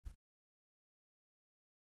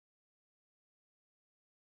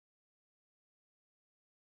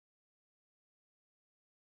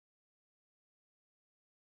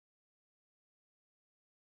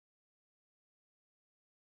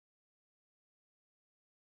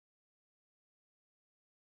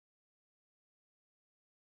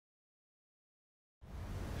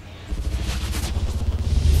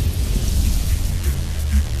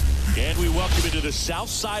to the south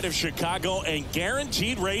side of Chicago and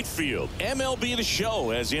guaranteed rate field. MLB The Show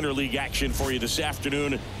has interleague action for you this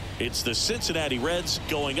afternoon. It's the Cincinnati Reds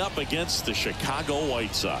going up against the Chicago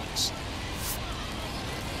White Sox.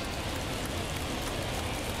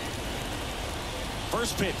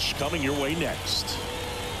 First pitch coming your way next.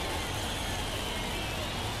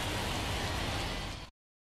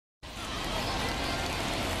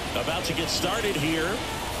 About to get started here.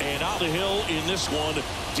 And on the hill in this one,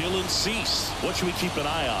 Dylan Cease. What should we keep an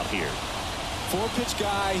eye on here? Four-pitch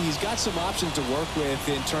guy. He's got some options to work with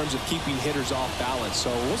in terms of keeping hitters off balance. So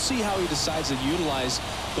we'll see how he decides to utilize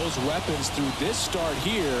those weapons through this start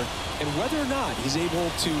here and whether or not he's able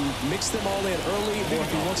to mix them all in early or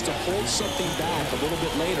if he wants to hold something back a little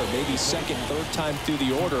bit later, maybe second, third time through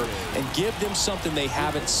the order and give them something they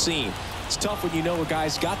haven't seen. It's tough when you know a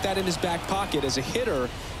guy's got that in his back pocket. As a hitter,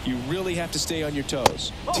 you really have to stay on your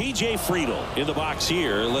toes. TJ Friedel in the box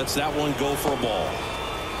here lets that one go for a ball.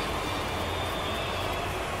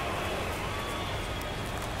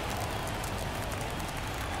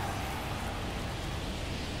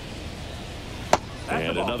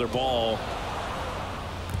 And another ball.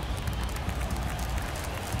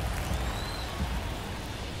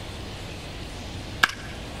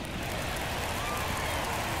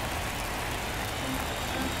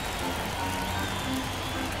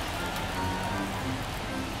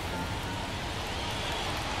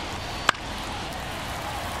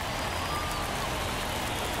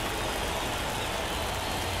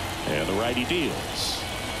 And the righty deals.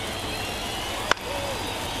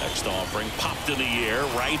 Next offering popped in the air,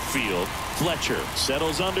 right field. Fletcher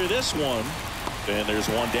settles under this one. And there's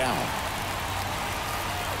one down.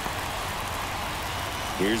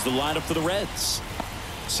 Here's the lineup for the Reds.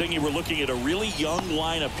 Singy, we're looking at a really young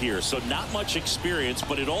lineup here, so not much experience,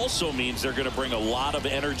 but it also means they're going to bring a lot of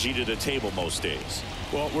energy to the table most days.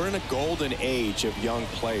 Well, we're in a golden age of young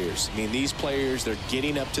players. I mean, these players, they're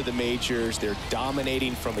getting up to the majors. They're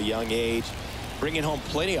dominating from a young age, bringing home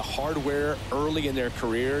plenty of hardware early in their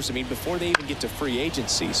careers. I mean, before they even get to free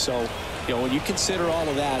agency. So, you know, when you consider all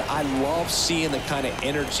of that, I love seeing the kind of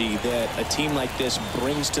energy that a team like this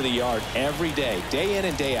brings to the yard every day in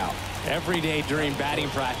and day out. Every day during batting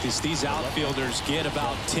practice, these outfielders get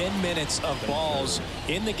about 10 minutes of balls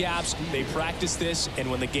in the gaps. They practice this, and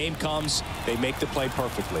when the game comes, they make the play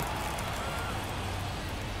perfectly.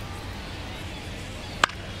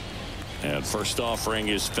 And first offering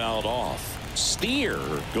is fouled off. Steer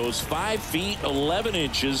goes 5 feet 11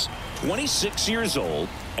 inches, 26 years old,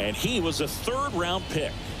 and he was a third-round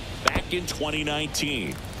pick back in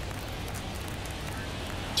 2019.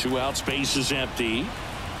 2 outs, base is empty.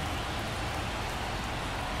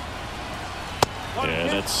 And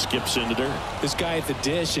that skips into dirt. This guy at the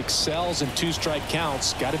dish excels in 2-strike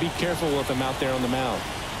counts. Got to be careful with him out there on the mound.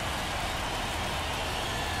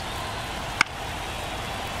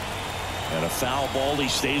 And a foul ball. He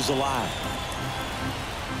stays alive.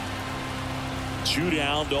 2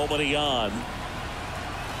 down, nobody on.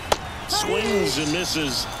 Swings and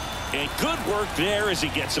misses. And good work there as he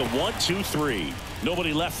gets a 1-2-3.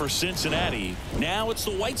 Nobody left for Cincinnati. Now it's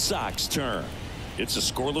the White Sox turn. It's a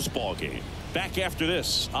scoreless ball game. Back after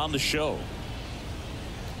this on the show.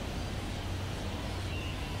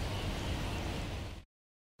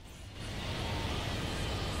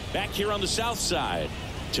 Back here on the south side.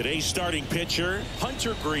 Today's starting pitcher,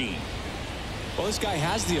 Hunter Green. Well, this guy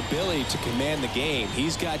has the ability to command the game.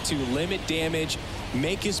 He's got to limit damage,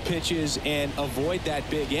 make his pitches, and avoid that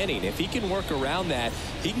big inning. If he can work around that,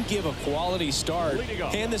 he can give a quality start,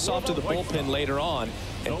 hand this off to the bullpen later on,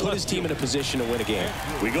 and put his team in a position to win a game.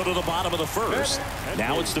 We go to the bottom of the first.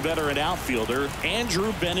 Now it's the veteran outfielder,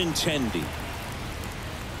 Andrew Benintendi.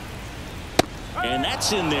 And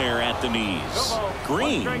that's in there at the knees.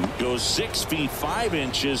 Green goes 6 feet 5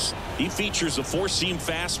 inches. He features a 4-seam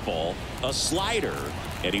fastball, a slider,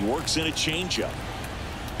 and he works in a changeup.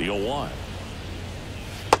 The 0-1.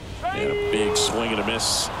 And a big swing and a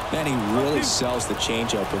miss. Man, he really sells the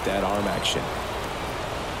changeup with that arm action.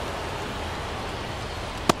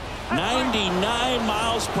 99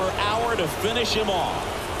 miles per hour to finish him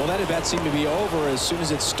off. Well, that at bat seemed to be over as soon as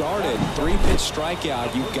it started. 3-pitch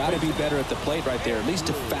strikeout. You've got to be better at the plate right there, at least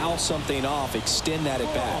to foul something off, extend that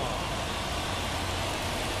at bat.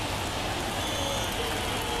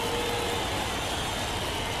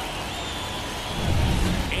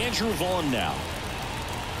 Andrew Vaughn now.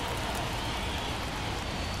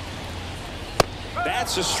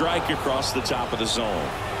 That's a strike across the top of the zone.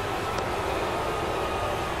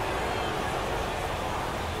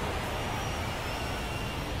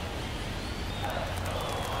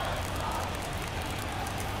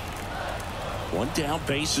 One down,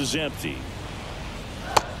 base is empty.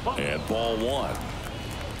 And ball one.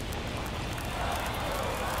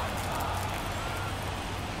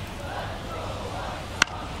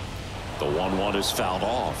 The 1-1 is fouled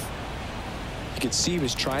off. You could see he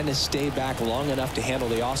was trying to stay back long enough to handle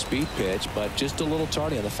the off-speed pitch, but just a little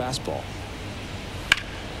tardy on the fastball.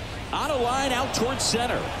 On a line out towards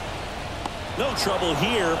center. No trouble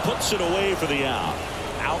here. Puts it away for the out.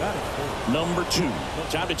 Out number 2.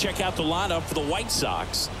 Time to check out the lineup for the White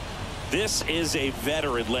Sox. This is a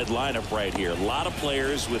veteran-led lineup right here. A lot of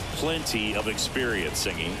players with plenty of experience,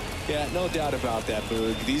 Singy. Yeah, no doubt about that,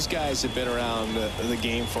 Boog. These guys have been around the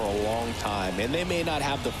game for a long time, and they may not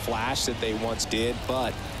have the flash that they once did,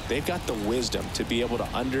 but they've got the wisdom to be able to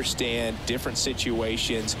understand different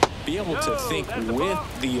situations, be able to think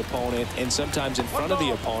with the opponent and sometimes in front of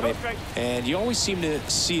the opponent. And you always seem to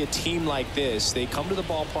see a team like this. They come to the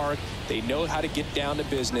ballpark, they know how to get down to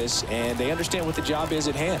business, and they understand what the job is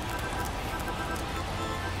at hand.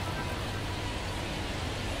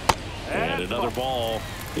 And another ball.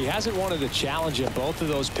 He hasn't wanted to challenge him. Both of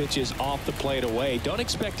those pitches off the plate away. Don't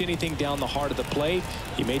expect anything down the heart of the plate.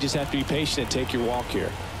 You may just have to be patient and take your walk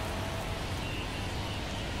here.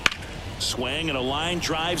 Swing and a line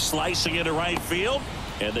drive slicing into right field.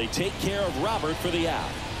 And they take care of Robert for the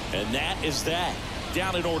out. And that is that.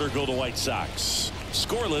 Down in order go the White Sox.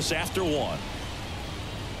 Scoreless after 1.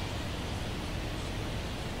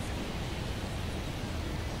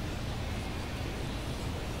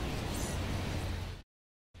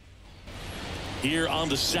 Here on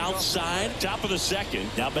the south side, top of the second.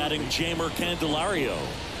 Now batting Jamer Candelario.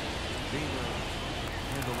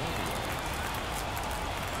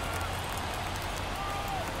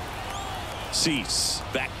 Cease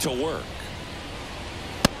back to work.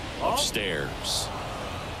 Upstairs.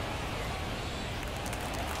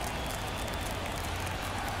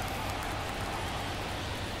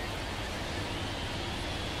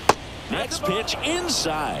 Next pitch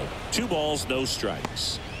inside. 2 balls, no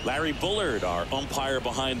strikes. Larry Bullard, our umpire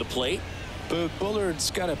behind the plate. But Bullard's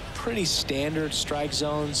got a pretty standard strike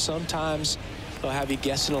zone. Sometimes they'll have you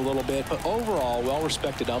guessing a little bit, but overall,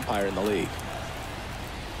 well-respected umpire in the league.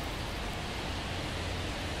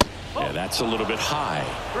 Yeah, that's a little bit high.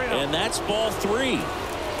 And that's ball 3.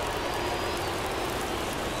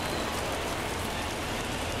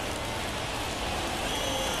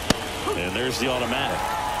 And there's the automatic.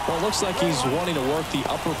 Well, it looks like he's wanting to work the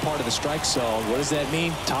upper part of the strike zone. What does that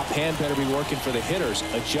mean? Top hand better be working for the hitters.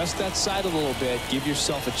 Adjust that side a little bit. Give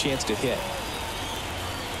yourself a chance to hit.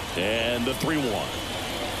 And the 3-1.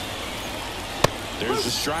 There's the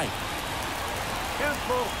strike.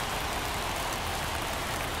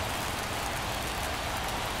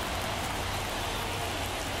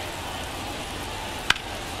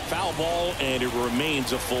 Foul ball, and it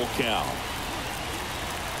remains a full count.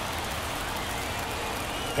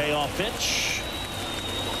 Payoff pitch.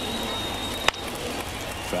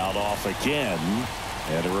 Fouled off again,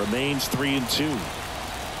 and it remains 3-2.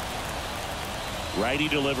 Righty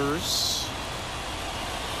delivers.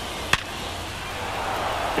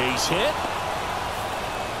 Base hit.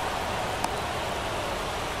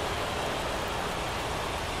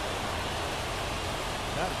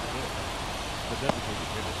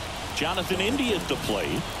 Jonathan India at the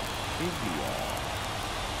plate.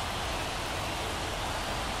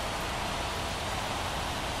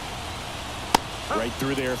 Right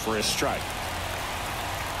through there for a strike.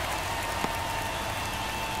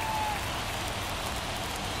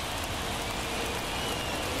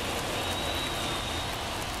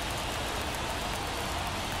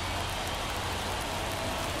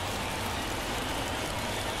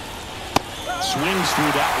 Swings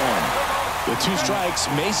through that one. With 2 strikes,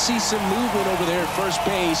 may see some movement over there at first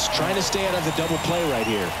base, trying to stay out of the double play right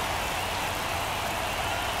here.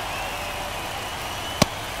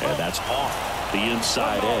 And that's off the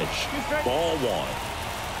inside edge. Ball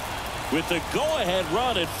 1. With the go-ahead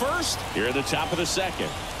run at first here at the top of the second.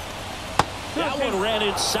 That one ran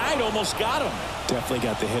inside, almost got him. Definitely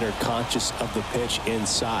got the hitter conscious of the pitch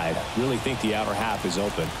inside. Really think the outer half is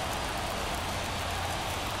open.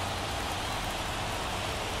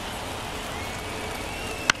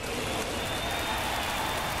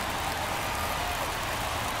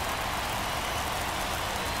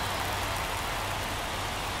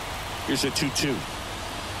 Here's a 2-2.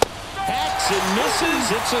 Hacks and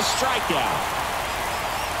misses. It's a strikeout.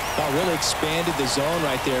 Really expanded the zone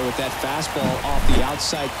right there with that fastball off the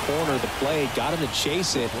outside corner of the plate. Got him to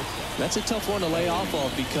chase it. That's a tough one to lay off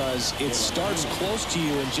of because it starts close to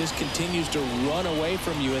you and just continues to run away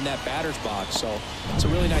from you in that batter's box. So it's a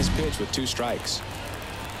really nice pitch with 2 strikes.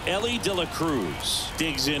 Ellie De La Cruz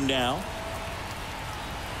digs in now.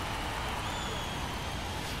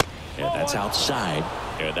 And that's outside.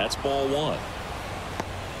 And that's ball one.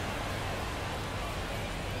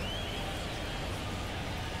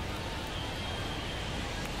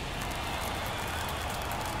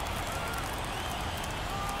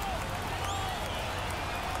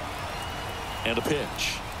 And a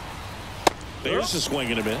pitch. There's a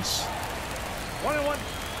swing and a miss. 1-1.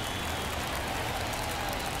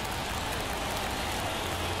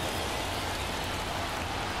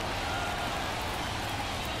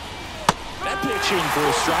 That pitch in for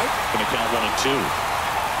a strike. Going to count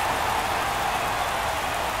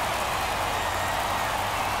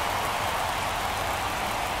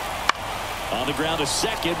 1-2. On the ground to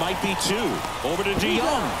second, might be two. Over to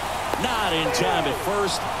DeYoung. Not in time at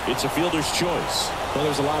first. It's a fielder's choice. Well,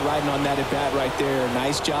 there's a lot riding on that at bat right there.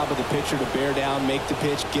 Nice job of the pitcher to bear down, make the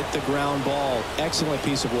pitch, get the ground ball. Excellent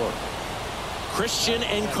piece of work. Christian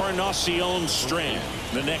Encarnacion Strand,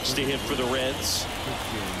 the next to hit for the Reds.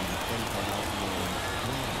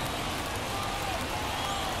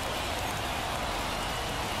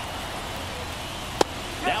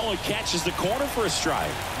 That one catches the corner for a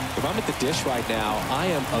strike. If I'm at the dish right now, I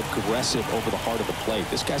am aggressive over the heart of the plate.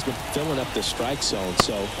 This guy's been filling up the strike zone,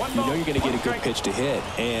 so you know you're going to get a good pitch to hit.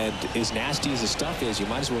 And as nasty as the stuff is, you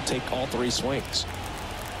might as well take all three swings.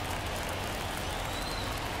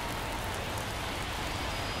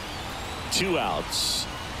 Two outs.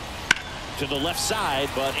 To the left side,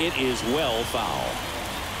 but it is well foul.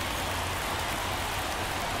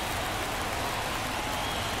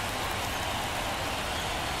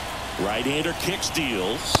 Right-hander kicks,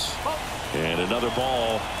 deals. And another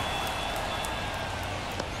ball.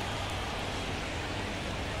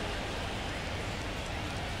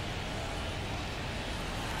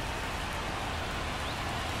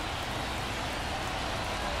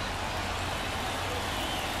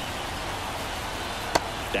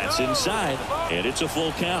 That's inside, and it's a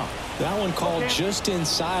full count. That one called just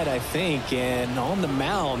inside, I think, and on the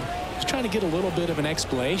mound, he's trying to get a little bit of an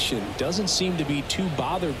explanation. Doesn't seem to be too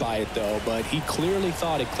bothered by it, though, but he clearly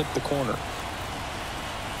thought it clipped the corner.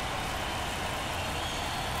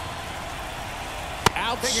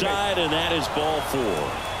 Outside, and that is ball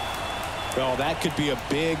four. Well, that could be a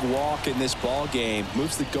big walk in this ball game.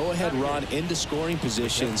 Moves the go-ahead run into scoring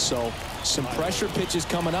position, so some pressure pitches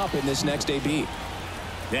coming up in this next AB.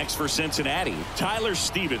 Next for Cincinnati, Tyler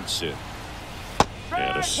Stevenson.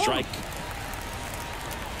 And a strike.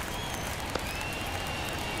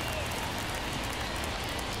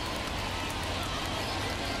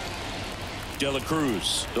 De La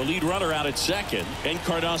Cruz, the lead runner out at second.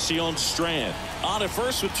 Encarnacion Strand on at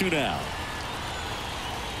first with two down.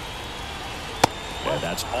 And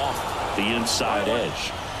that's off the inside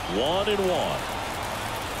edge. 1-1.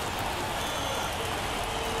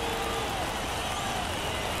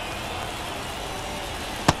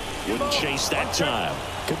 Wouldn't chase that time.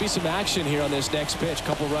 Could be some action here on this next pitch.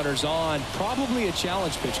 Couple runners on. Probably a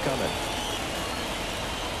challenge pitch coming.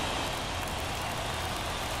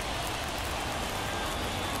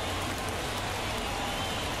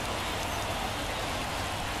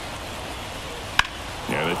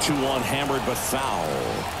 Yeah, the 2-1 hammered but foul.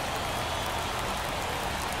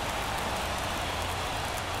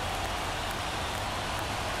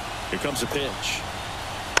 Here comes a pitch.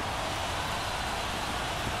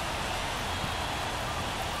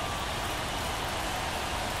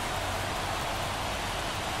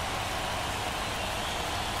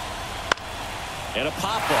 And a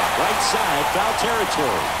pop-up, right side, foul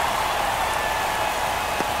territory.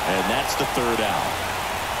 And that's the third out.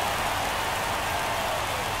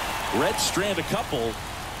 Reds strand a couple.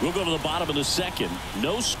 We'll go to the bottom of the second.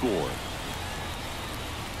 No score.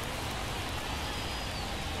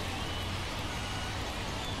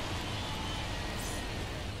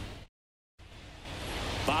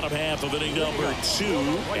 Bottom half of inning number 2.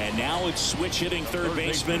 And now it's switch hitting third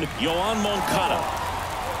baseman Yoan Moncada.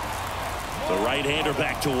 The right-hander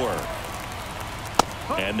back to work.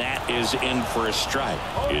 And that is in for a strike.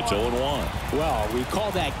 It's 0-1. Well, we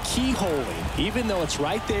call that keyholing. Even though it's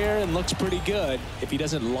right there and looks pretty good, if he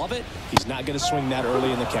doesn't love it, he's not going to swing that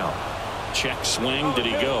early in the count. Check swing. Did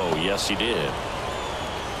he go? Yes, he did.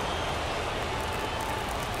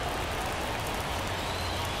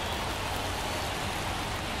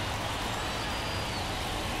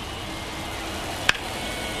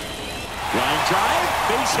 Line drive,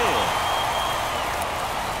 base hit.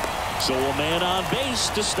 So a man on base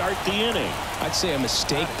to start the inning. I'd say a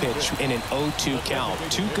mistake pitch in an 0-2 count.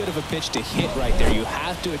 Too good of a pitch to hit right there. You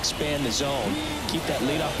have to expand the zone. Keep that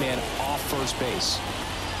leadoff man off first base.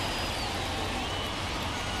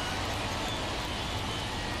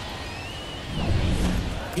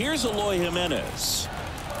 Here's Eloy Jimenez.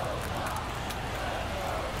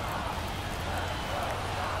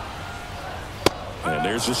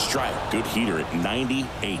 there's a strike. Good heater at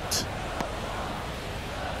 98.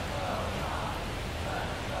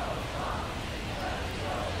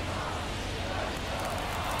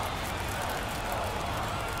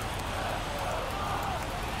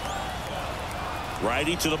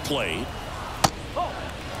 Righty to the plate.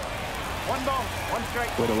 One ball, one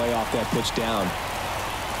strike. Way to lay off that pitch down.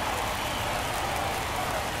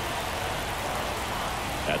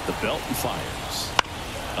 At the belt and fires.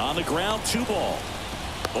 On the ground, 2 ball.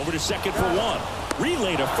 Over to second for 1.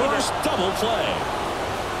 Relay to first, double play.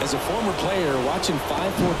 As a former player, watching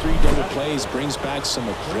 5-4-3 double plays brings back some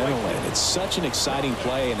adrenaline. It's such an exciting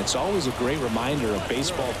play, and it's always a great reminder of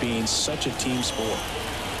baseball being such a team sport.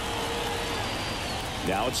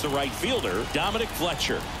 Now it's the right fielder, Dominic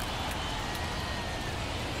Fletcher.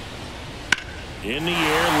 In the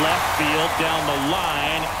air, left field, down the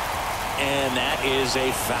line, and that is a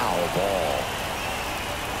foul ball.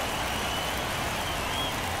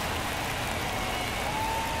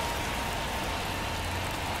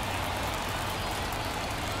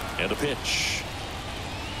 And a pitch.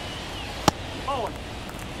 Oh,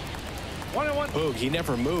 1-1. Boog, he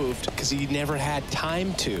never moved because he never had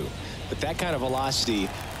time to. But that kind of velocity,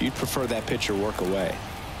 you'd prefer that pitcher work away.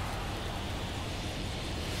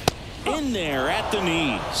 In there at the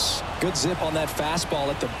knees. Good zip on that fastball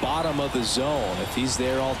at the bottom of the zone. If he's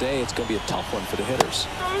there all day, it's going to be a tough one for the hitters.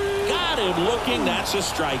 Got him looking. That's a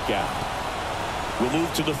strikeout. We'll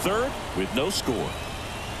move to the third with no score.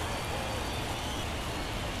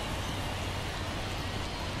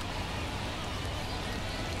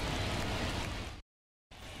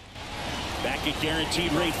 Back at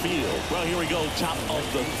guaranteed rate field. Well, here we go. Top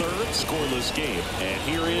of the third, scoreless game. And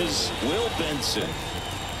here is Will Benson.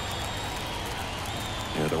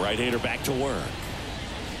 Here, the right-hander back to work.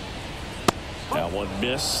 That one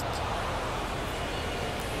missed.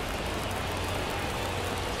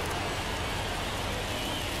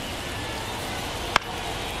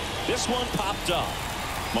 This one popped up.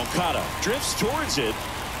 Moncada drifts towards it.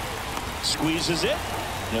 Squeezes it.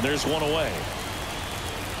 And there's one away.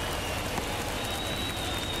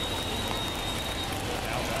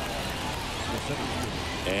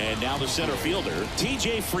 And now the center fielder,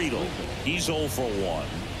 T.J. Friedl. He's 0 for 1.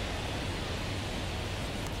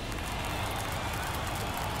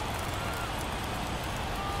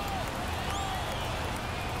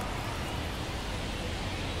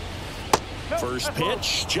 First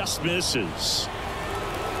pitch just misses.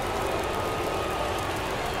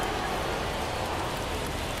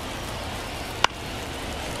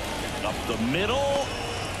 Up the middle.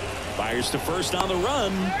 Fires to first on the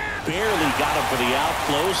run. Barely got him for the out.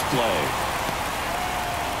 Close play.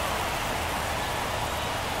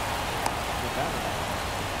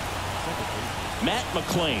 Matt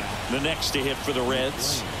McClain, the next to hit for the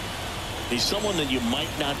Reds. He's someone that you might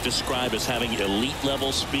not describe as having elite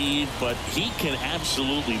level speed, but he can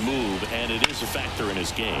absolutely move, and it is a factor in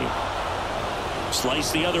his game.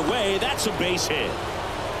 Slice the other way. That's a base hit.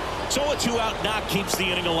 So a 2-out knock keeps the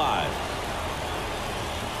inning alive.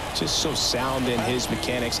 Just so sound in his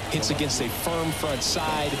mechanics. Hits against a firm front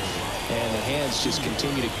side, and the hands just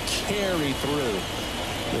continue to carry through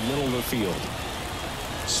the middle of the field.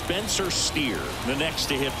 Spencer Steer, the next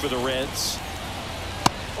to hit for the Reds.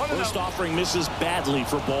 First offering misses badly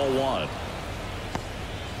for ball 1.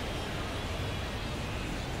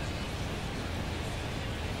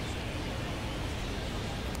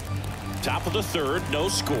 Top of the third, no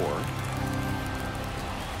score.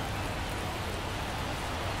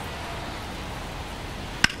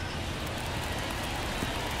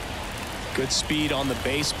 Good speed on the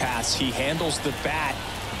base pass. He handles the bat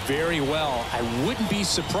very well. I wouldn't be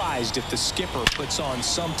surprised if the skipper puts on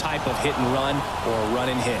some type of hit and run or a run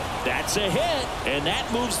and hit. That's a hit, and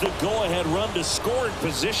that moves the go-ahead run to scoring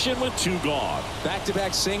position with 2 gone.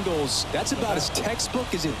 Back-to-back singles. That's about as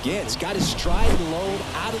textbook as it gets. Got his stride and load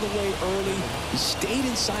out of the way early. He stayed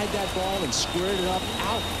inside that ball and squared it up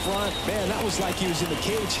out front. Man, that was like he was in the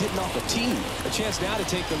cage hitting off a tee. A chance now to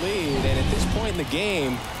take the lead, and at this point in the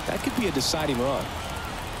game, that could be a deciding run.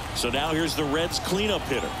 So now here's the Reds cleanup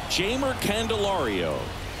hitter, Jamer Candelario.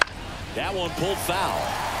 That one pulled foul.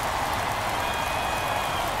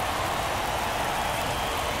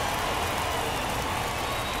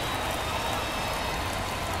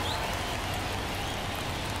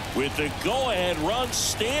 With the go-ahead run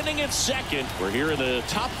standing at second, we're here in the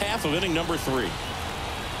top half of inning number 3.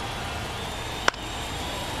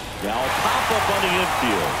 Now a pop-up on the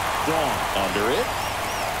infield. Gone under it.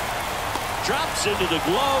 Drops into the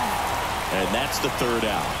glove, and that's the 3rd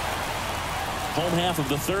out. Home half of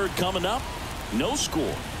the 3rd coming up. No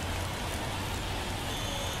score.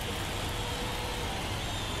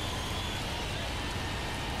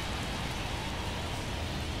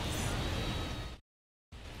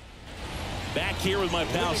 Back here with my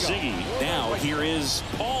pal Siggy. Now here is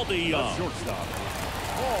Paul DeYoung. Shortstop,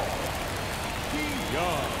 Paul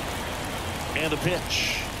DeYoung. And the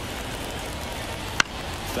pitch.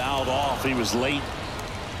 Fouled off. He was late.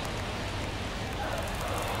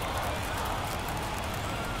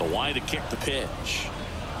 The wide to kick the pitch.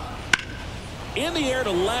 In the air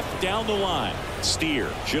to left down the line.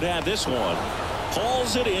 Steer should have this one.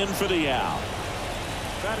 Hauls it in for the out.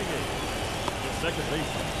 Batting eighth, the second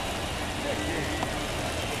baseman,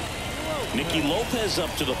 Nicky Lopez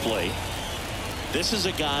up to the plate. This is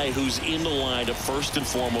a guy who's in the lineup first and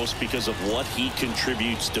foremost because of what he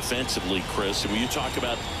contributes defensively, Chris. And when you talk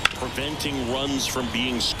about preventing runs from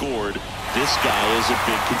being scored, this guy is a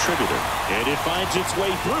big contributor. And it finds its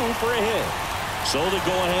way through for a hit. So the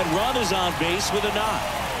go-ahead run is on base with a knock.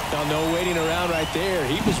 Now, no waiting around right there.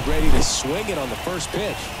 He was ready to swing it on the first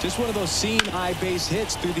pitch. Just one of those seeing eye base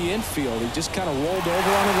hits through the infield. He just kind of rolled over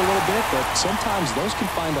on it a little bit, but sometimes those can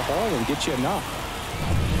find a hole and get you a knock.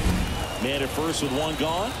 Man at first with one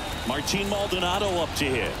gone. Martin Maldonado up to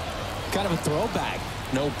hit. Kind of a throwback.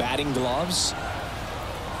 No batting gloves.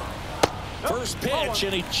 First pitch,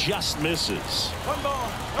 and he just misses. 1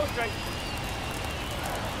 ball, no strike.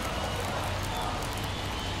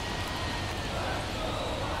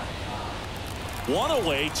 One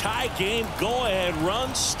away, tie game, go-ahead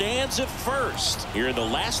run stands at first here in the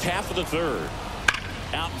last half of the third.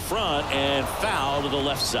 Out in front and foul to the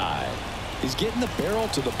left side. He's getting the barrel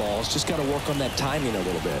to the ball. He's just got to work on that timing a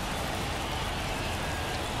little bit.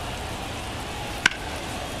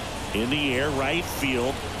 In the air, right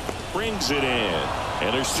field, brings it in,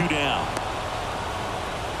 and there's 2 down.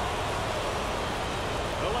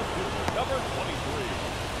 The left fielder, number 23,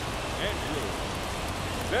 Andrew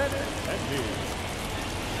Benintendi.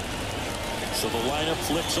 So the lineup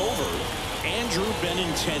flips over. Andrew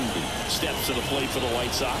Benintendi steps to the plate for the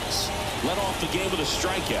White Sox. Led off the game with a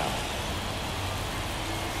strikeout.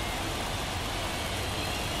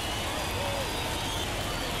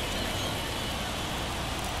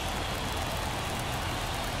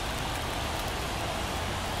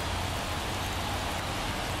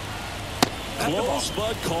 Close,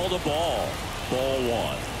 but called a ball. Ball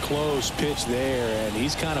 1. Close pitch there, and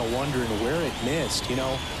he's kind of wondering where it missed. You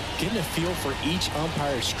know, getting a feel for each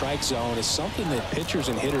umpire's strike zone is something that pitchers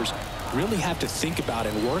and hitters really have to think about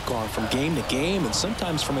and work on from game to game, and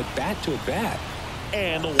sometimes from at bat to at bat.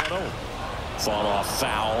 And the 1-0. Fought off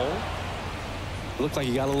foul. Looked like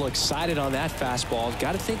you got a little excited on that fastball.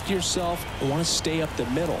 Got to think to yourself, I want to stay up the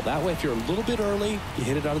middle. That way, if you're a little bit early, you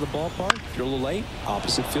hit it out of the ballpark. If you're a little late,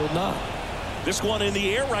 opposite field knock. This one in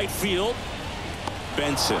the air, right field.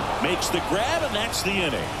 Benson makes the grab, and that's the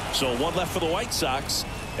inning. So 1 left for the White Sox,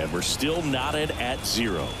 and we're still knotted at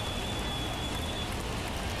 0.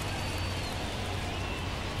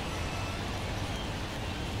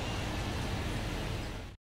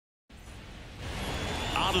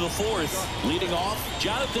 On to the 4th, leading off,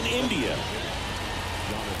 Jonathan India.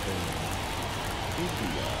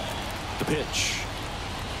 The pitch.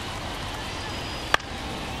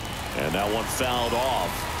 And that one fouled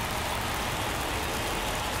off.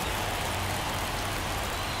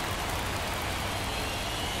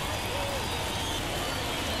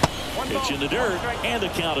 Pitch in the dirt, and the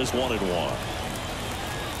count is 1-1.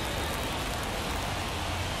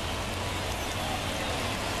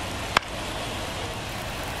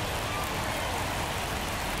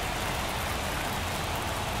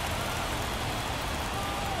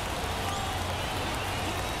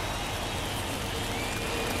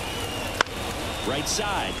 Right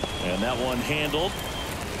side, and that one handled.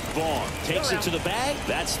 Vaughn takes it to the bag.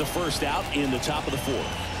 That's the first out in the top of the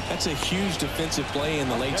 4th. That's a huge defensive play in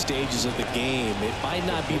the late stages of the game. It might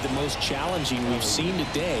not be the most challenging we've seen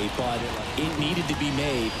today, but it needed to be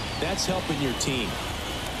made. That's helping your team.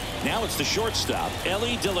 Now it's the shortstop,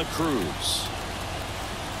 Ellie De La Cruz.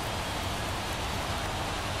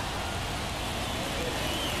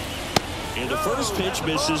 And the first pitch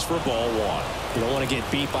misses for ball 1. You don't want to get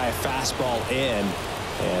beat by a fastball in,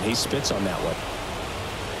 and he spits on that one.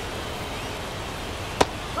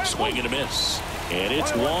 Swing and a miss. And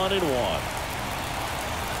it's 1-1.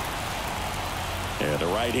 And the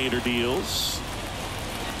right-hander deals.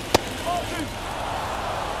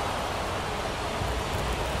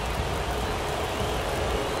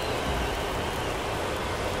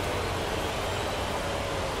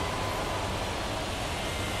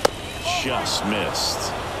 Just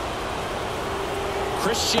missed.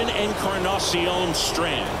 Christian Encarnacion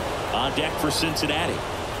Strand on deck for Cincinnati.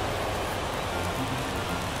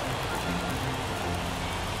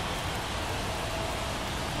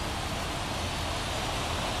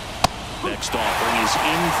 Next offering is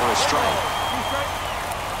in for a strike.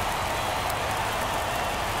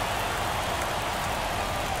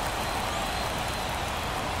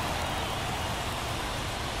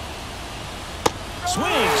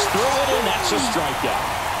 Swings through it, and that's a strikeout.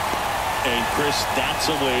 And Chris, that's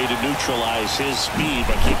a way to neutralize his speed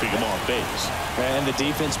by keeping him off base. And the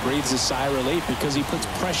defense breathes a sigh of relief because he puts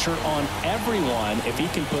pressure on everyone if he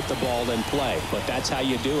can put the ball in play. But that's how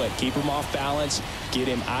you do it. Keep him off balance, get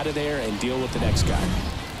him out of there, and deal with the next guy.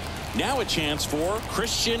 Now a chance for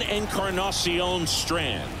Christian Encarnacion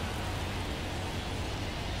Strand.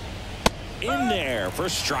 In there for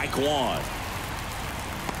strike one.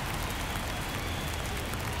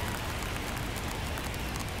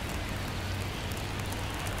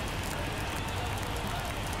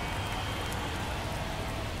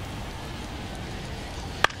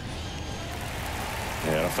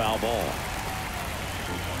 And a foul ball.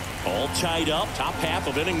 All tied up, top half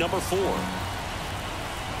of inning number 4.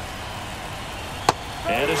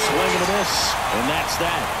 And a swing and a miss, and that's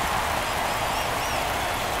that.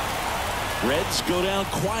 Reds go down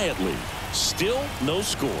quietly. Still no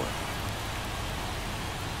score.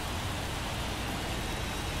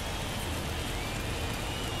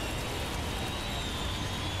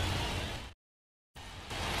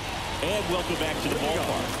 And welcome back to the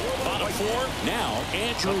ballpark. Bottom 4, now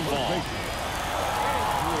Andrew Vaughn.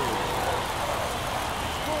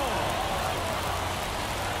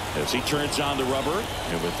 As he turns on the rubber,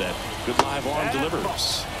 and with that good live arm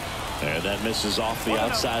delivers. And that misses off the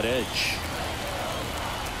outside edge.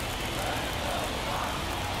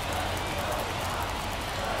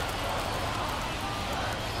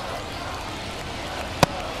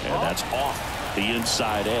 And that's off the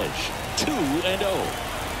inside edge. 2-0.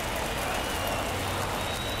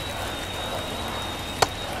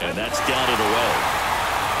 And that's down and away.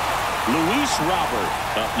 Luis Robert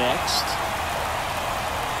up next.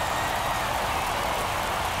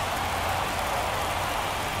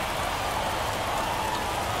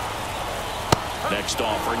 Next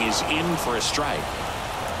offering is in for a strike.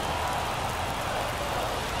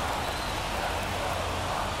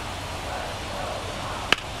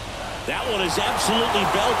 That one is absolutely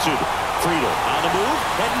belted. Friedel on the move,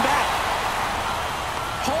 heading back.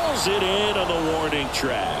 Hauls it in on the warning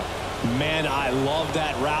track. Man, I love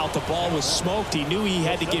that route. The ball was smoked. He knew he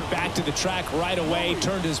had to get back to the track right away.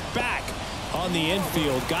 Turned his back on the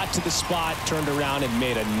infield. Got to the spot, turned around, and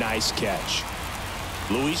made a nice catch.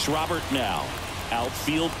 Luis Robert now.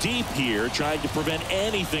 Outfield deep here, trying to prevent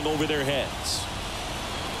anything over their heads.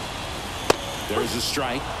 There's a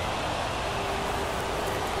strike.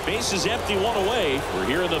 Base is empty, one away. We're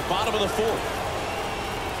here in the bottom of the 4th.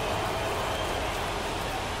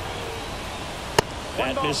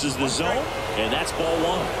 That misses the zone, and that's ball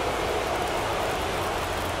 1.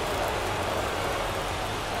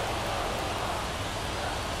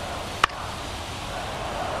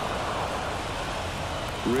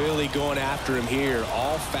 Really going after him here.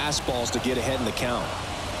 All fastballs to get ahead in the count.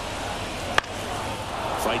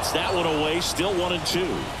 Fights that one away. Still 1-2.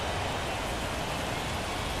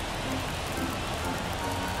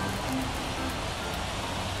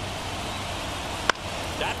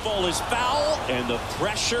 That ball is foul, and the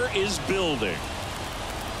pressure is building.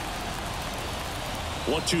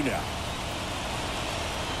 1-2 now.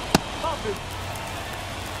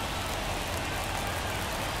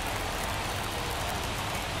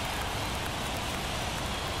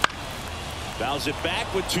 Fouls it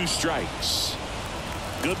back with 2 strikes.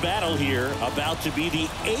 Good battle here. About to be the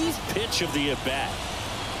 8th pitch of the at-bat.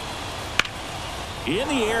 In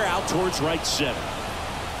the air out towards right center.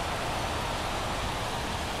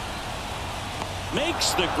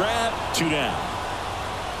 Makes the grab. 2 down.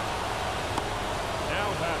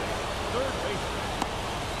 Now batting, third baseman,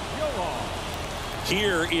 Yohan.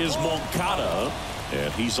 Here is Moncada,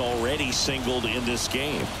 and he's already singled in this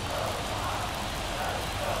game.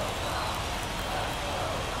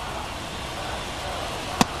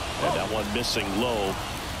 And that one missing low.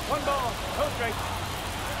 1 ball, no strike.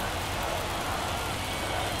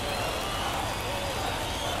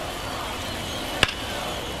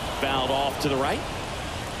 Fouled off to the right.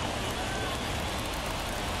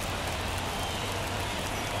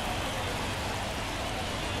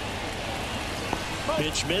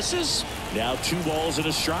 Pitch misses. Now 2 balls and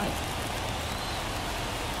a strike.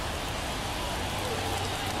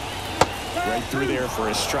 Right through there for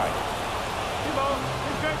a strike. 2 balls,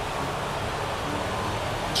 2 strikes.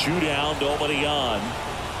 2 down, nobody on.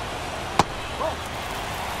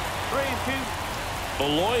 3-2.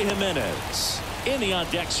 Eloy Jimenez in the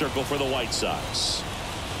on-deck circle for the White Sox.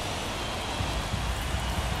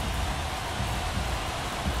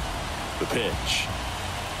 The pitch.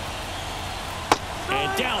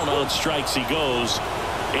 And down on strikes he goes.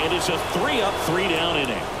 And it's a 3-up, 3-down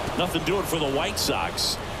inning. Nothing doing for the White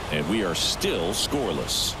Sox. And we are still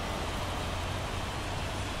scoreless.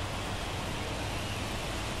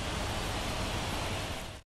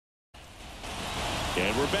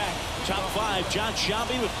 And we're back. Top 5, John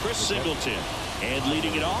Shelby with Chris Singleton. And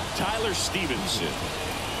leading it off, Tyler Stevenson.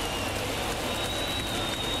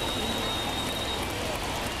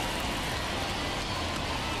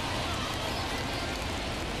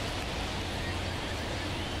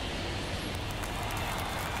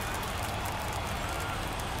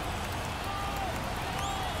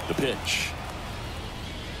 The pitch.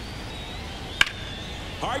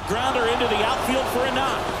 Hard grounder into the outfield for a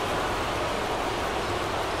knock.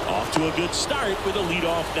 Off to a good start with a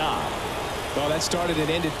leadoff knock. Well, that started and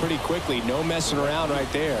ended pretty quickly. No messing around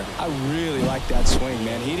right there. I really like that swing,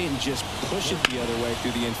 man. He didn't just push it the other way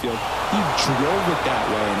through the infield. He drove it that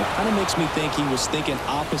way, and it kind of makes me think he was thinking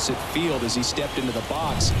opposite field as he stepped into the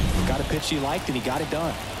box. Got a pitch he liked, and he got it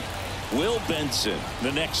done. Will Benson,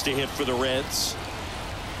 the next to hit for the Reds.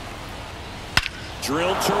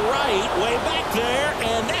 Drilled to right, way back there,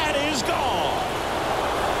 and that is gone.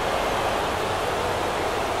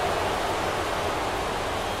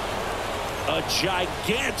 A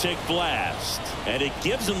gigantic blast, and it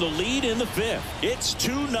gives him the lead in the 5th. It's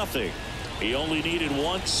 2-0. He only needed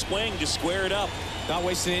one swing to square it up. Not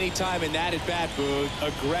wasting any time in that at bat, Boog.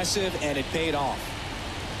 Aggressive, and it paid off.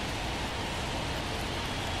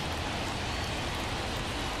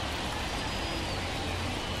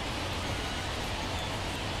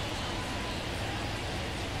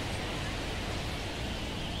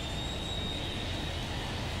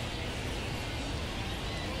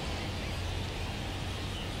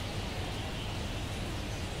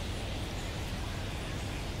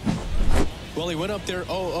 Well, he went up there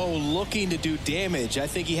 0-0 looking to do damage. I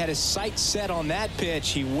think he had his sights set on that pitch.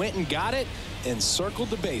 He went and got it and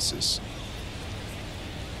circled the bases.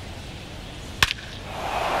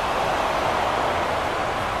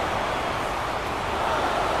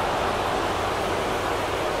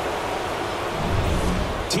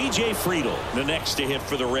 TJ Friedl, the next to hit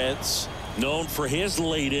for the Reds, known for his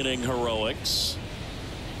late inning heroics.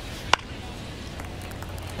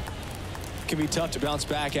 Can be tough to bounce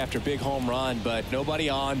back after a big home run, but nobody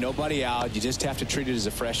on, nobody out. You just have to treat it as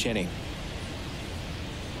a fresh inning.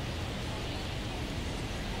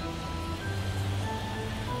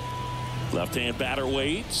 Left-hand batter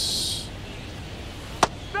waits.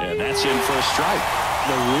 And that's in for a strike.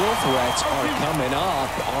 The real threats are coming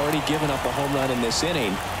up. Already given up a home run in this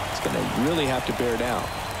inning. It's going to really have to bear down.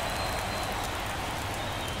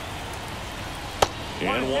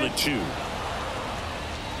 And 1-2.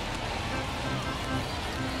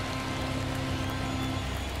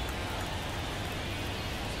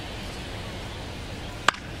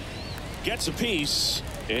 Gets a piece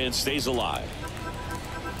and stays alive.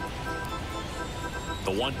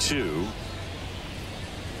 The 1-2.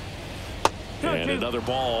 And another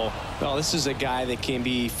ball. Well, this is a guy that can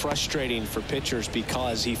be frustrating for pitchers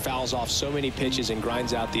because he fouls off so many pitches and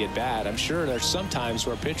grinds out the at-bat. I'm sure there's some times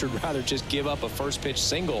where a pitcher would rather just give up a first pitch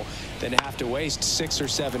single than have to waste 6 or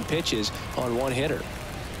 7 pitches on one hitter.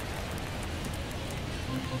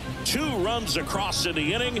 2 runs across in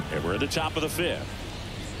the inning, and we're at the top of the 5th.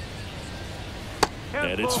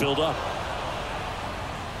 And it's filled up.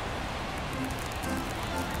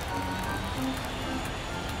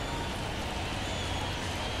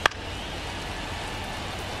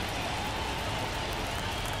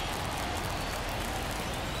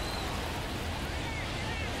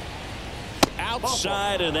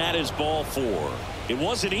 Outside, and that is ball 4. It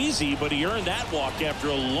wasn't easy, but he earned that walk after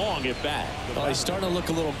a long at bat. Well, he's starting to look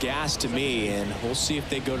a little gassed to me, and we'll see if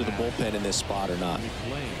they go to the bullpen in this spot or not.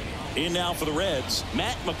 In now for the Reds,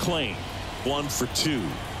 Matt McClain, 1 for 2.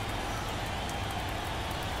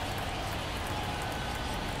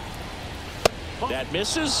 That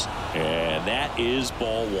misses, and that is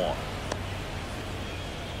ball 1.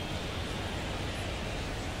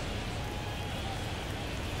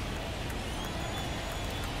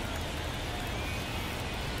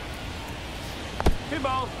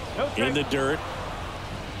 In the dirt.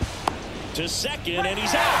 To second, and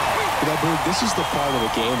he's out. You know, Boog, this is the part of the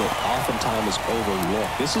game that oftentimes is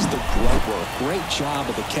overlooked. This is the grunt work. Great job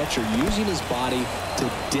of the catcher using his body to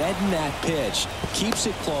deaden that pitch, keeps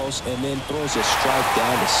it close, and then throws a strike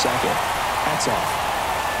down to second. That's off.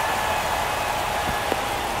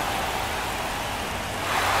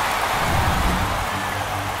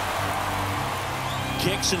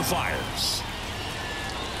 Kicks and fires.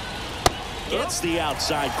 It's the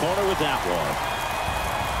outside corner with that one.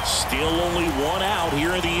 Still only 1 out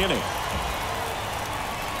here in the inning.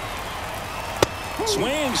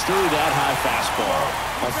 Swings through that high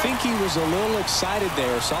fastball. I think he was a little excited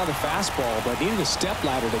there, saw the fastball, but needed a step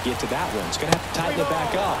ladder to get to that one. He's going to have to tighten it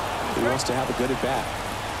back up if he wants to have a good at bat.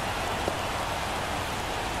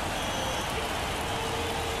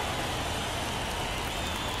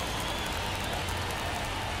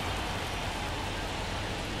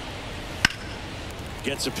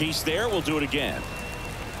 Gets a piece there. We'll do it again.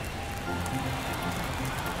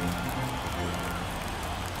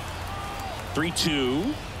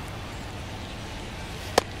 Three-two.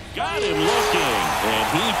 Got him looking, and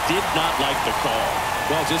he did not like the call.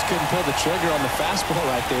 Well, just couldn't pull the trigger on the fastball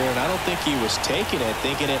right there, and I don't think he was taking it,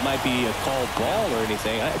 thinking it might be a called ball or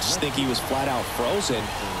anything. I just think he was flat out frozen.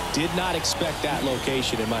 Did not expect that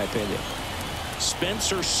location, in my opinion.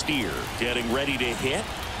 Spencer Steer getting ready to hit.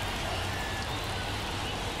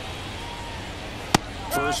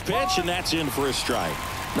 First pitch, and that's in for a strike.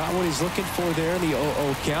 Not what he's looking for there in the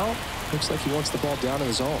 0-0 count. Looks like he wants the ball down in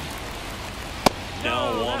his zone.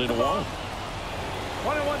 Now 1-1.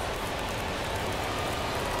 1-1.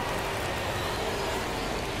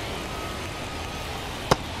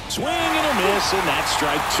 Swing and a miss, and that's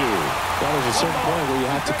strike two. Well, there's a certain point where you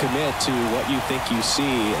have to commit to what you think you see,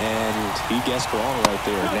 and he guessed wrong right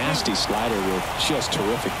there. Nasty slider with just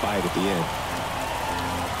terrific bite at the end.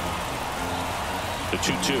 The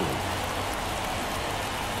 2-2.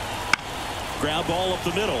 Ground ball up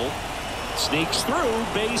the middle. Sneaks through,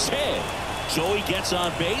 base hit. So he gets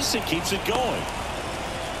on base and keeps it going.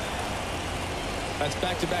 That's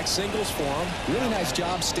back-to-back singles for him. Really nice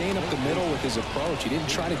job staying up the middle with his approach. He didn't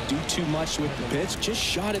try to do too much with the pitch, just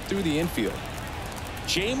shot it through the infield.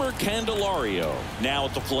 Jamer Candelario now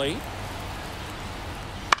at the plate.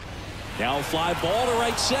 Now a fly ball to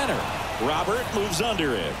right center. Robert moves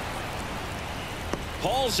under it.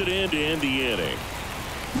 Hauls it in to end the inning.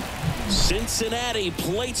 Cincinnati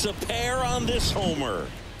plates a pair on this homer.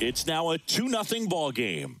 It's now a 2-0 ball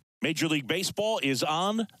game. Major League Baseball is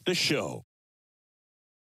on the show.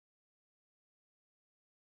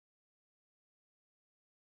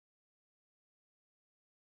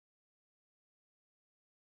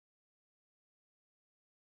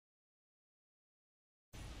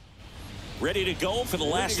 Ready to go for the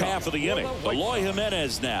last half of the inning. Eloy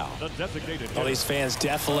Jimenez now. Well, these fans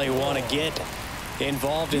definitely want to get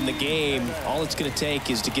involved in the game. All it's going to take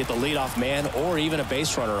is to get the leadoff man or even a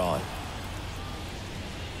base runner on.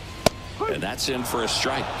 And that's in for a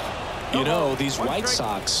strike. You know, these White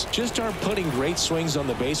Sox just aren't putting great swings on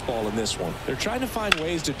the baseball in this one. They're trying to find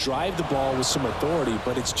ways to drive the ball with some authority,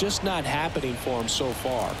 but it's just not happening for them so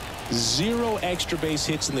far. 0 extra base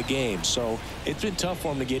hits in the game, so it's been tough for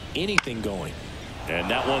them to get anything going. And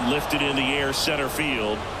that one lifted in the air center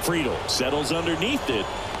field. Friedel settles underneath it,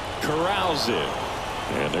 corrals it,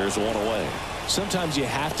 and there's one away. Sometimes you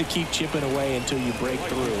have to keep chipping away until you break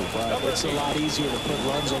through, but it's a lot easier to put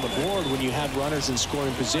runs on the board when you have runners in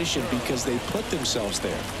scoring position because they put themselves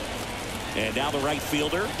there. And now the right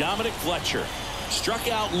fielder, Dominic Fletcher, struck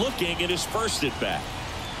out looking and dispersed it back.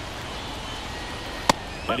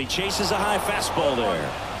 And he chases a high fastball there.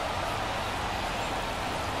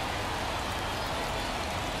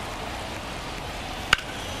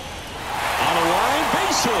 On a line,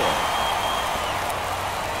 base hit.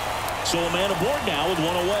 So a man aboard now with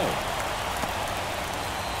one away.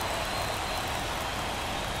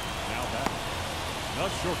 Now back. The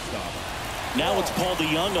shortstop. Now it's Paul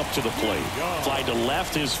DeYoung up to the plate. Fly to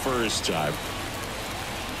left his first time.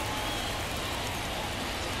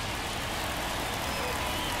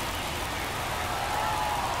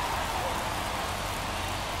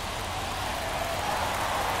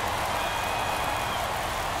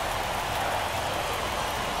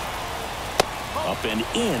 Up and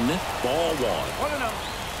in, ball one. 1-0.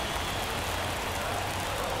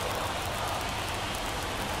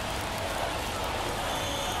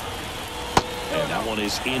 And that one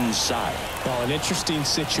is inside. Well, an interesting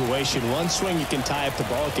situation. One swing you can tie up the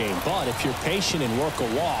ball game, but if you're patient and work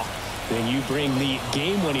a walk, then you bring the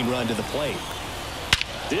game-winning run to the plate.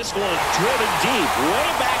 This one driven deep, way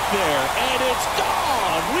back there, and it's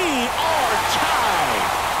gone. We are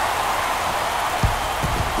tied.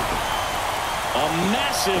 A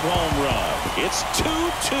massive home run. It's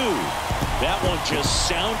 2-2. That one just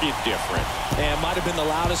sounded different. And it might have been the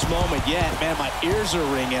loudest moment yet. Man, my ears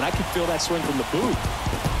are ringing. I can feel that swing from the booth.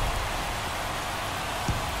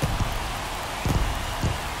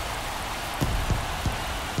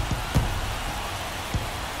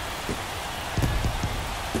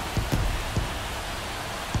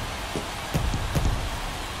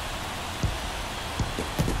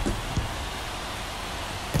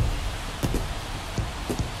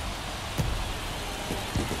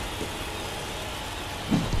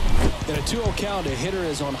 2-0 count, a hitter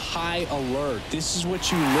is on high alert. This is what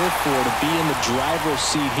you live for, to be in the driver's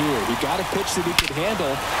seat here. He got a pitch that he could handle,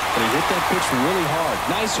 and he hit that pitch really hard.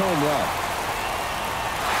 Nice home run.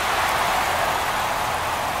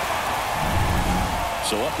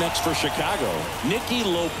 So up next for Chicago, Nicky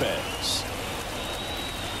Lopez.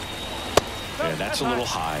 And that's a little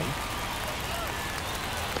high.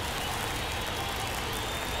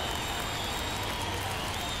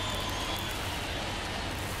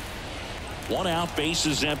 One out,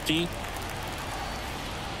 bases empty.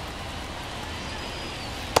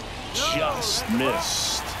 Just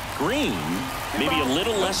missed. Green, maybe a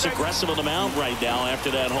little less aggressive on the mound right now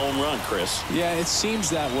after that home run, Chris. Yeah, it seems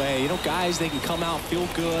that way. You know, guys, they can come out, feel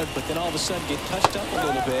good, but then all of a sudden get touched up a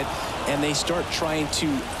little bit, and they start trying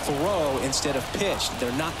to throw instead of pitch.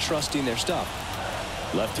 They're not trusting their stuff.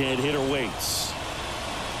 Left-hand hitter waits.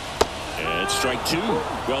 And it's strike two.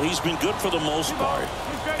 Well, he's been good for the most part.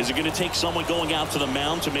 Is it going to take someone going out to the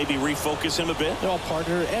mound to maybe refocus him a bit? No,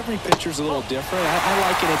 partner, every pitcher's a little different. I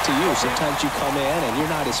liken it to you. Sometimes you come in and you're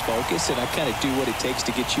not as focused, and I kind of do what it takes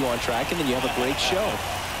to get you on track, and then you have a great show.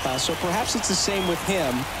 So perhaps it's the same with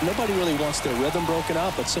him. Nobody really wants their rhythm broken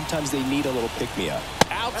up, but sometimes they need a little pick-me-up.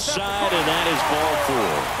 Outside, and that is ball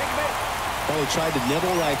four. Well, he tried to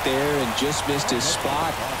nibble right there and just missed his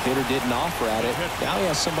spot. Hitter didn't offer at it. Now he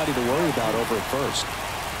has somebody to worry about over at first.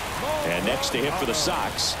 And next to hit for the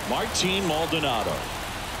Sox, Martin Maldonado.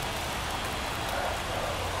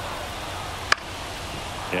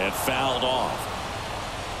 And fouled off.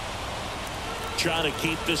 Trying to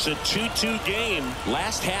keep this a 2-2 game.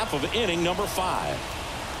 Last half of inning number 5.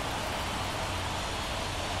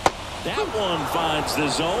 That one finds the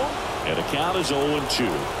zone. And the count is 0-2.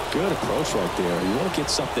 Good approach right there. You want to get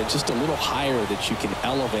something just a little higher that you can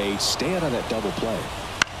elevate. Stay out of that double play.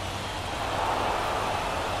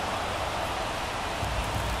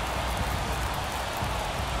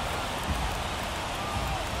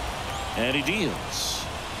 And he deals.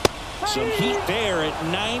 Some heat there at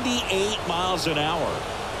 98 miles an hour.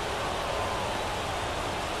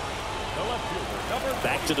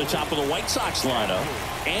 Back to the top of the White Sox lineup.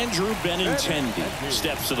 Andrew Benintendi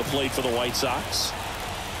steps to the plate for the White Sox.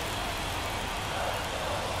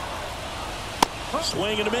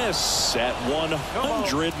 Swing and a miss at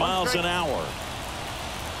 100 miles an hour.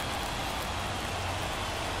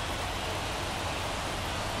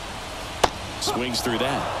 Swings through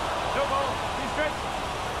that.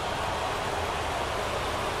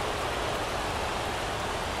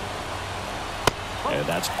 And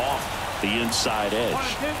that's off the inside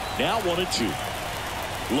edge. Now 1-2.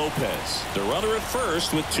 Lopez, the runner at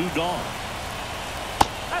first with 2 gone.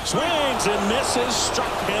 Swings and misses, struck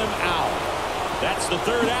him out. That's the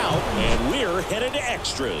 3rd out, and we're headed to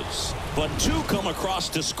extras. But 2 come across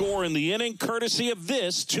to score in the inning, courtesy of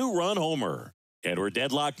this 2-run homer. And we're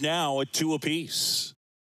deadlocked now at 2 apiece.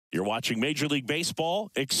 You're watching Major League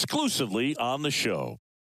Baseball exclusively on the show.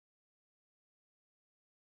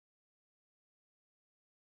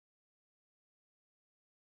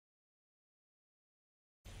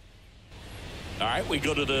 All right, we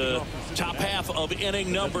go to the top half of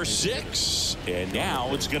inning number 6. And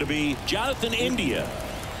now it's going to be Jonathan India.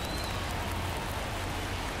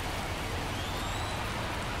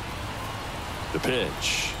 The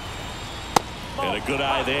pitch. And a good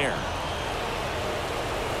eye there.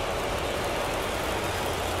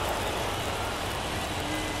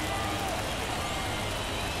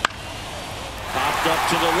 Popped up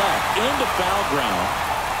to the left into foul ground.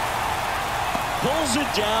 Pulls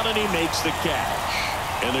it down and he makes the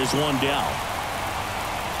catch. And there's 1 down.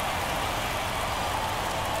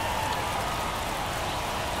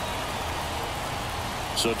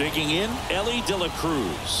 So digging in, Ellie De La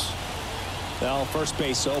Cruz. Well, first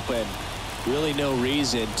base open. Really no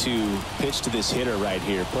reason to pitch to this hitter right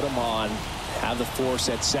here. Put him on, have the force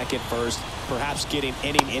at second first, perhaps getting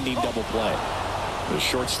inning-ending double play. The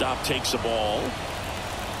shortstop takes the ball.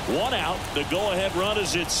 1 out. The go-ahead run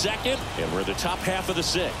is at second, and we're at the top half of the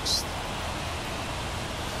 6th.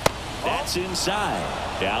 That's inside.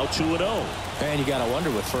 Now 2-0. And you got to wonder,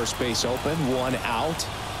 with first base open, 1 out,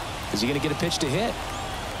 is he going to get a pitch to hit?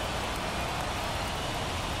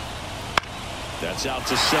 That's out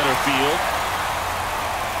to center field.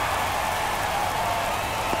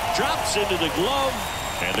 Drops into the glove,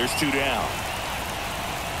 and there's 2 down.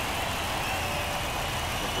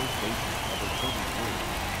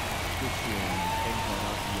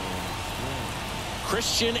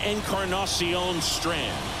 Christian Encarnacion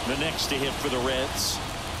Strand, the next to hit for the Reds.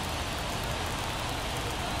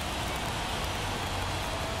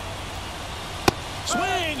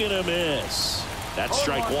 Swing and a miss. That's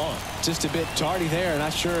strike one. Just a bit tardy there.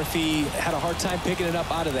 Not sure if he had a hard time picking it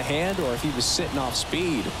up out of the hand or if he was sitting off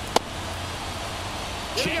speed.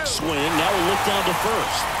 Check swing. Now we look down to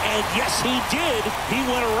first. And yes, he did. He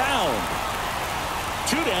went around.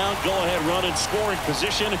 2 down. Go ahead run in scoring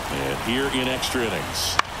position. And here in extra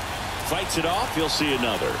innings. Fights it off. He'll see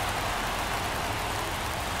another.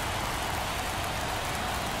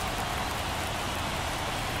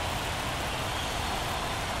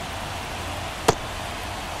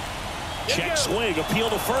 Check swing. Appeal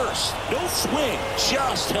to first. No swing.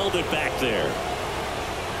 Just held it back there.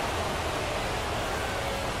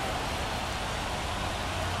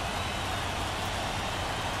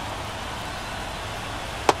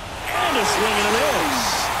 And a swing and a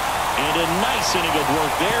miss. And a nice inning of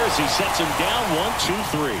work there as he sets him down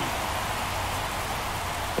 1-2-3.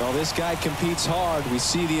 Well, this guy competes hard. We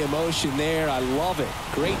see the emotion there. I love it.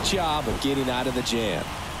 Great job of getting out of the jam.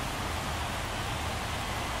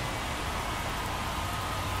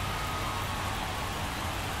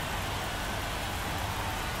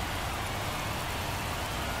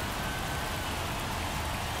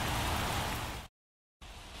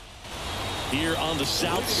 Here on the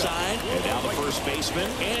south side, and now the first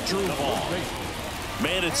baseman, Andrew Vaughn.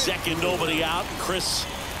 Man at second, nobody out. Chris,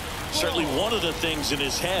 certainly one of the things in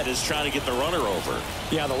his head is trying to get the runner over.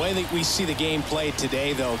 Yeah, the way that we see the game played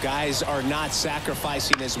today, though, guys are not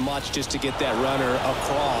sacrificing as much just to get that runner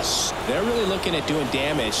across. They're really looking at doing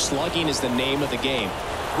damage. Slugging is the name of the game.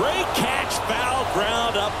 Great catch, foul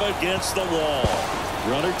ground up against the wall.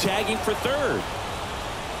 Runner tagging for third.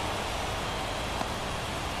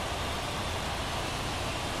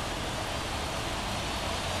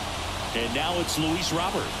 And now it's Luis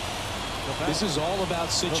Robert. This is all about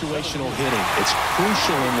situational hitting. It's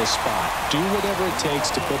crucial in this spot. Do whatever it takes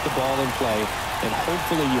to put the ball in play, and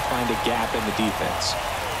hopefully you find a gap in the defense.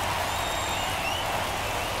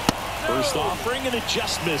 First offering, and it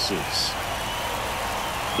just misses.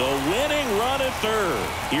 The winning run at third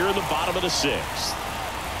here in the bottom of the 6th.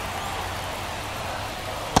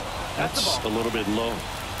 That's a little bit low.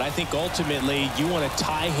 I think ultimately you want to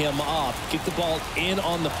tie him up, get the ball in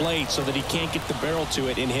on the plate so that he can't get the barrel to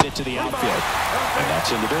it and hit it to the outfield. And that's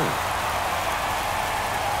in the dirt.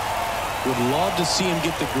 Would love to see him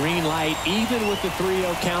get the green light even with the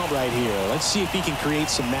 3-0 count right here. Let's see if he can create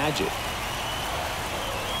some magic.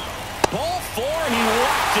 Ball 4, and he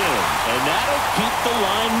walked in, and that'll keep the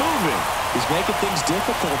line moving. He's making things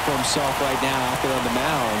difficult for himself right now out there on the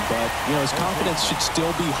mound, but you know his confidence should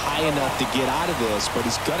still be high enough to get out of this, but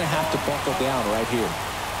he's going to have to buckle down right here.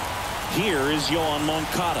 Here is Yohan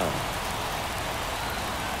Moncada.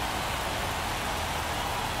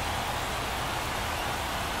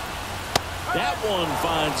 That one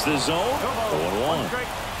finds the zone.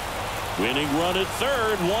 0-1. Winning run at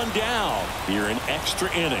third, 1 down. Here in extra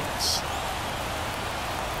innings.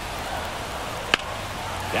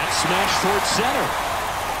 That smash towards center.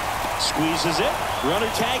 Squeezes it. Runner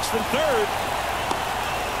tags from third.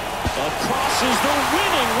 Across is the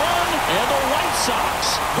winning run, and the White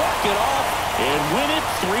Sox walk it off and win it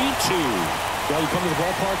 3-2. Well, you come to the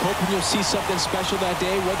ballpark hoping you'll see something special that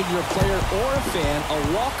day, whether you're a player or a fan.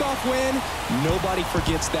 A walk-off win, nobody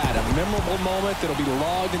forgets that. A memorable moment that'll be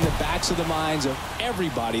logged in the backs of the minds of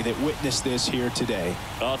everybody that witnessed this here today.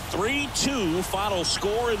 A 3-2 final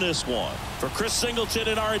score in this one. For Chris Singleton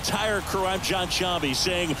and our entire crew, I'm John Sciambi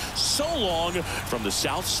saying so long from the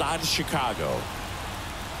south side of Chicago.